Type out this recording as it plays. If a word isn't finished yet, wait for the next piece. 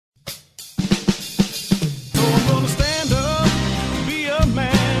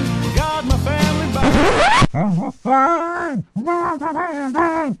Yes,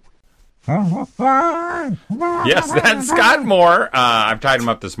 that's Scott Moore. I've tied him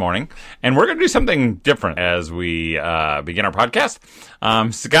up this morning, and we're going to do something different as we begin our podcast.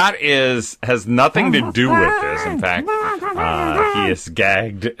 Scott has nothing to do with this. In fact, he is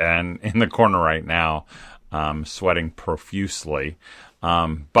gagged and in the corner right now, sweating profusely.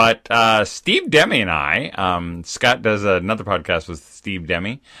 But Steve Demme and I, Scott does another podcast with Steve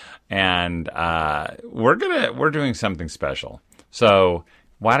Demme, and we're doing something special. So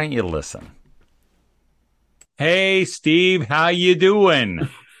why don't you listen? Hey, Steve, how you doing?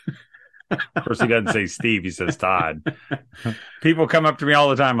 Of course, he doesn't say Steve. He says Todd. People come up to me all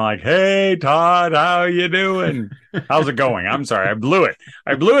the time like, hey, Todd, how you doing? How's it going? I'm sorry. I blew it.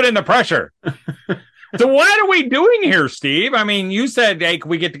 I blew it in the pressure. So what are we doing here, Steve? I mean, you said, hey, can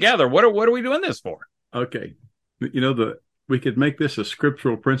we get together? What are we doing this for? Okay. We could make this a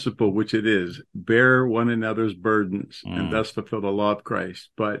scriptural principle, which it is. Bear one another's burdens and thus fulfill the law of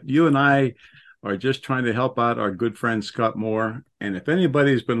Christ. But you and I are just trying to help out our good friend Scott Moore. And if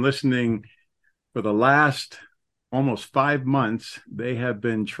anybody's been listening for the last almost 5 months, they have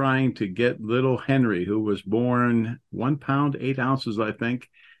been trying to get little Henry, who was born 1 pound, 8 ounces, I think.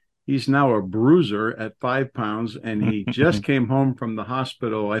 He's now a bruiser at 5 pounds, and he just came home from the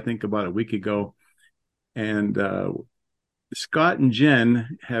hospital, I think about a week ago. And Scott and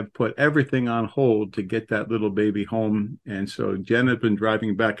Jen have put everything on hold to get that little baby home. And so Jen has been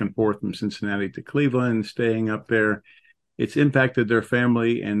driving back and forth from Cincinnati to Cleveland, staying up there. It's impacted their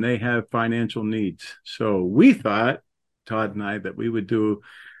family, and they have financial needs. So we thought, Todd and I, that we would do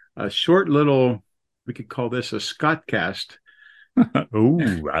a short little, we could call this a Scottcast.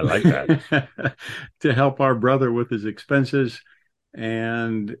 Ooh, I like that. To help our brother with his expenses.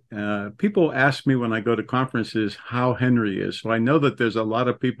 And people ask me when I go to conferences how Henry is. So I know that there's a lot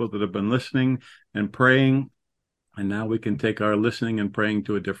of people that have been listening and praying, and now we can take our listening and praying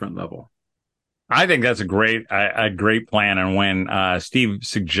to a different level. I think that's a great plan. And when Steve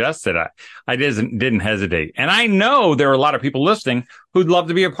suggested it, I didn't hesitate. And I know there are a lot of people listening who'd love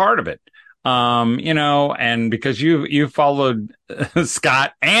to be a part of it. And because you followed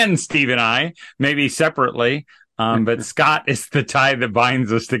Scott and Steve and I, maybe separately. But Scott is the tie that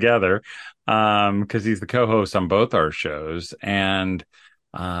binds us together, because he's the co-host on both our shows. And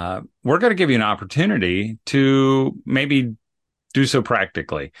we're going to give you an opportunity to maybe do so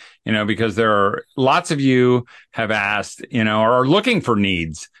practically, because there are lots of you have asked, or are looking for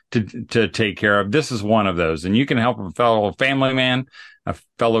needs to take care of. This is one of those. And you can help a fellow family man, a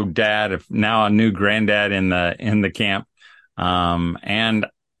fellow dad, now a new granddad in the camp.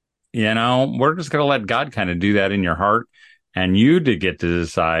 We're just going to let God kind of do that in your heart, and you to get to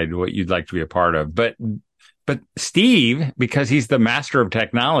decide what you'd like to be a part of. But Steve, because he's the master of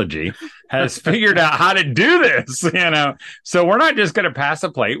technology, has figured out how to do this, So we're not just going to pass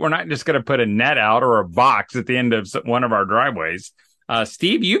a plate. We're not just going to put a net out or a box at the end of one of our driveways.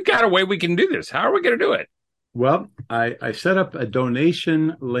 Steve, you've got a way we can do this. How are we going to do it? Well, I set up a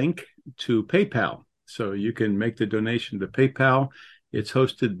donation link to PayPal, so you can make the donation to PayPal. It's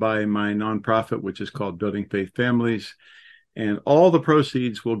hosted by my nonprofit, which is called Building Faith Families. And all the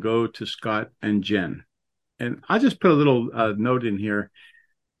proceeds will go to Scott and Jen. And I just put a little note in here.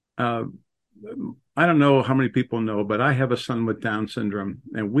 I don't know how many people know, but I have a son with Down syndrome.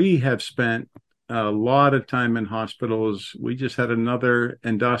 And we have spent a lot of time in hospitals. We just had another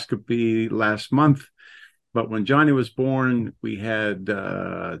endoscopy last month. But when Johnny was born, we had 2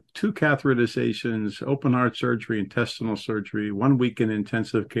 catheterizations, open heart surgery, intestinal surgery, 1 week in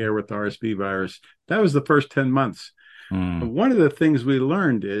intensive care with RSV virus. That was the first 10 months. One of the things we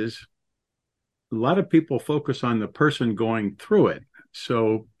learned is a lot of people focus on the person going through it.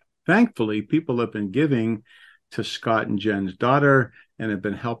 So thankfully, people have been giving to Scott and Jen's daughter and have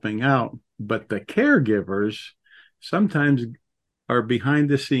been helping out. But the caregivers sometimes are behind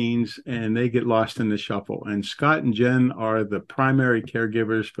the scenes and they get lost in the shuffle. And Scott and Jen are the primary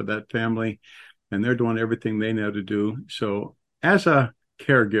caregivers for that family, and they're doing everything they know to do. So as a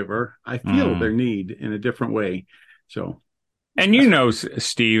caregiver, I feel their need in a different way. So, and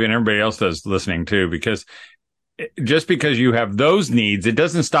Steve, and everybody else that's listening too, because just because you have those needs, it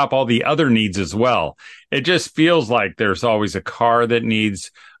doesn't stop all the other needs as well. It just feels like there's always a car that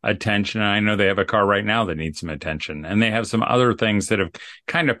needs attention. And I know they have a car right now that needs some attention, and they have some other things that have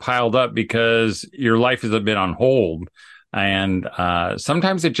kind of piled up because your life is a bit on hold. And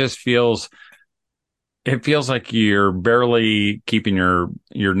sometimes it just feels like you're barely keeping your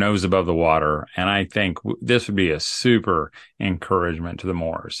nose above the water. And I think this would be a super encouragement to the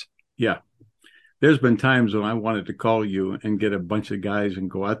Moores. Yeah. There's been times when I wanted to call you and get a bunch of guys and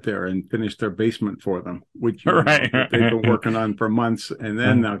go out there and finish their basement for them, which Right. that they've been working on for months. And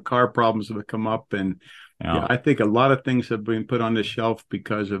then car problems have come up. And I think a lot of things have been put on the shelf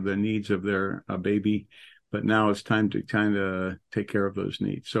because of the needs of their baby. But now it's time to kind of take care of those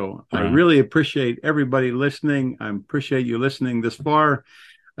needs. So I really appreciate everybody listening. I appreciate you listening this far.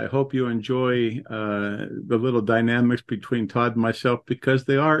 I hope you enjoy the little dynamics between Todd and myself, because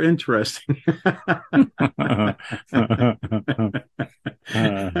they are interesting. I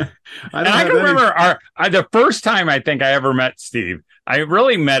can remember the first time I think I ever met Steve. I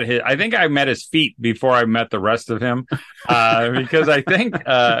really met I think I met his feet before I met the rest of him, because I think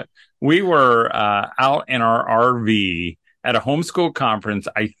we were out in our RV at a homeschool conference,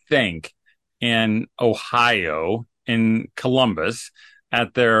 I think, in Ohio, in Columbus,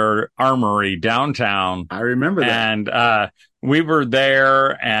 at their armory downtown. I remember that. And we were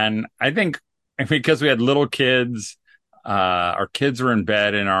there, and I think because we had little kids, our kids were in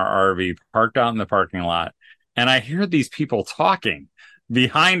bed in our RV, parked out in the parking lot. And I hear these people talking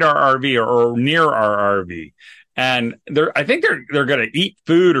behind our RV or near our RV. And I think they're going to eat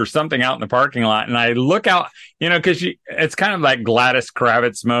food or something out in the parking lot. And I look out, because it's kind of like Gladys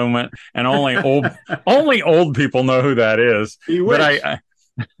Kravitz moment, and only old people know who that is.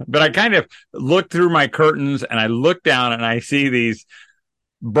 But I kind of look through my curtains and I look down and I see these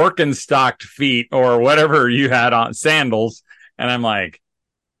Birkenstocked feet or whatever you had on, sandals, and I'm like,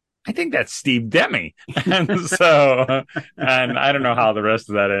 I think that's Steve Demme. And so, and I don't know how the rest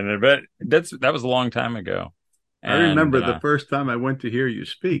of that ended, but that was a long time ago. I remember the first time I went to hear you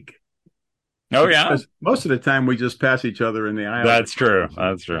speak. Oh, yeah? Because most of the time we just pass each other in the aisle. That's true.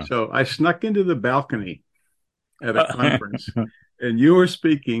 So I snuck into the balcony at a conference, and you were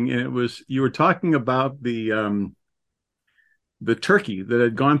speaking, and you were talking about the turkey that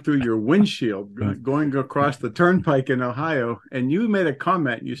had gone through your windshield going across the turnpike in Ohio. And you made a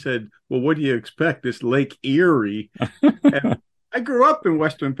comment. You said, well, what do you expect? This Lake Erie. And I grew up in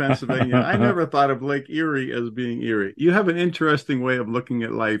Western Pennsylvania. I never thought of Lake Erie as being Erie. You have an interesting way of looking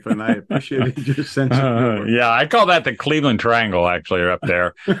at life, and I appreciated your sense of humor. Yeah, I call that the Cleveland Triangle, actually, up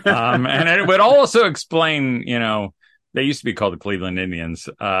there. And it would also explain, they used to be called the Cleveland Indians,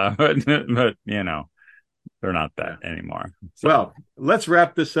 but they're not that anymore. So. Well, let's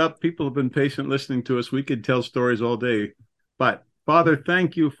wrap this up. People have been patient listening to us. We could tell stories all day, but Father,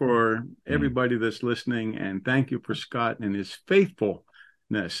 thank you for everybody that's listening, and thank you for Scott and his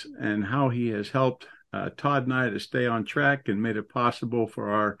faithfulness and how he has helped Todd and I to stay on track and made it possible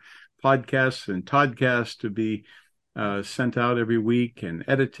for our podcasts and Toddcasts to be sent out every week, and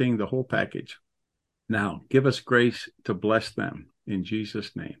editing, the whole package. Now, give us grace to bless them. In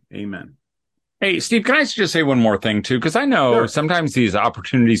Jesus' name, amen. Hey, Steve, can I just say one more thing, too? Because I know sometimes these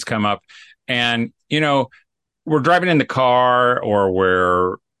opportunities come up, and, we're driving in the car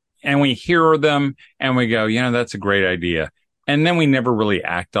and we hear them and we go, that's a great idea. And then we never really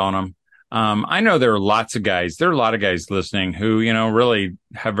act on them. I know there are a lot of guys listening who, really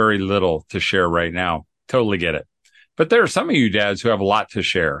have very little to share right now. Totally get it. But there are some of you dads who have a lot to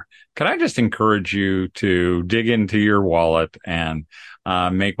share. Can I just encourage you to dig into your wallet and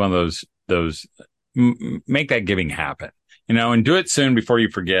make one of those, make that giving happen? And do it soon before you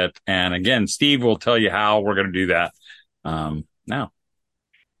forget. And again, Steve will tell you how we're going to do that now.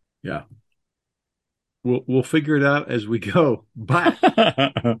 Yeah. We'll figure it out as we go. But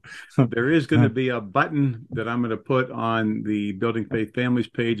there is going to be a button that I'm going to put on the Building Faith Families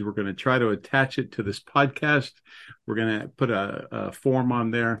page. We're going to try to attach it to this podcast. We're going to put a form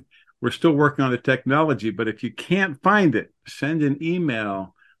on there. We're still working on the technology, but if you can't find it, send an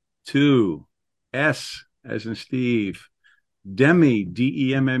email to S as in Steve, Demme,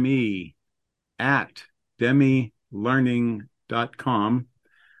 Demme, at DemmeLearning.com.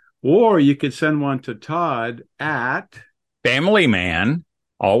 Or you could send one to Todd at FamilyMan,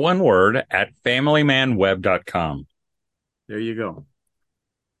 all one word, at FamilyManWeb.com. There you go.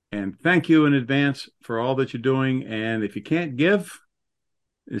 And thank you in advance for all that you're doing. And if you can't give,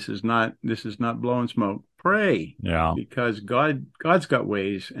 this is not blowing smoke. Pray. Yeah. Because God's got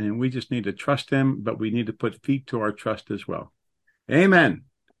ways, and we just need to trust him, but we need to put feet to our trust as well. Amen.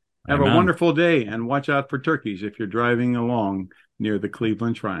 Have a wonderful day, and watch out for turkeys if you're driving along near the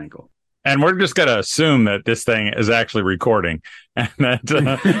Cleveland Triangle. And we're just going to assume that this thing is actually recording, and that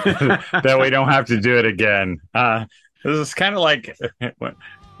that we don't have to do it again. This is kind of like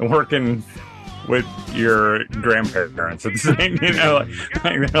working with your grandparents. It's like,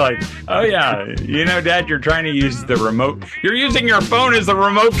 they're like, oh yeah, Dad, you're trying to use the remote. You're using your phone as the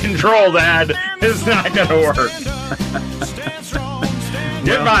remote control, Dad. It's not going to work.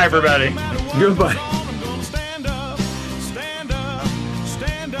 Goodbye, everybody. Goodbye. I'm gonna stand up, stand up,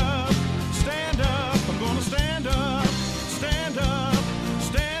 stand up, stand up. I'm gonna stand up, stand up,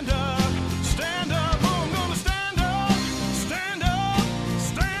 stand up, stand up. Oh, I'm gonna stand up, stand up,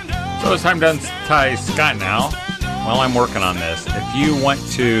 stand up. So it's time to untie Scott now while I'm working on this. If you want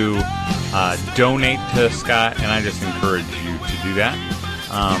to donate to Scott, and I just encourage you to do that.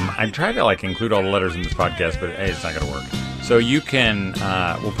 I tried to include all the letters in this podcast, but hey, it's not going to work. So you can,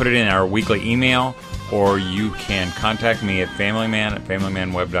 we'll put it in our weekly email, or you can contact me at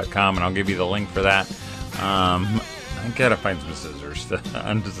familyman@familymanweb.com, and I'll give you the link for that. I gotta find some scissors.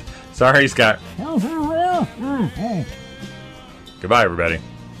 I'm just sorry, Scott. Goodbye, everybody.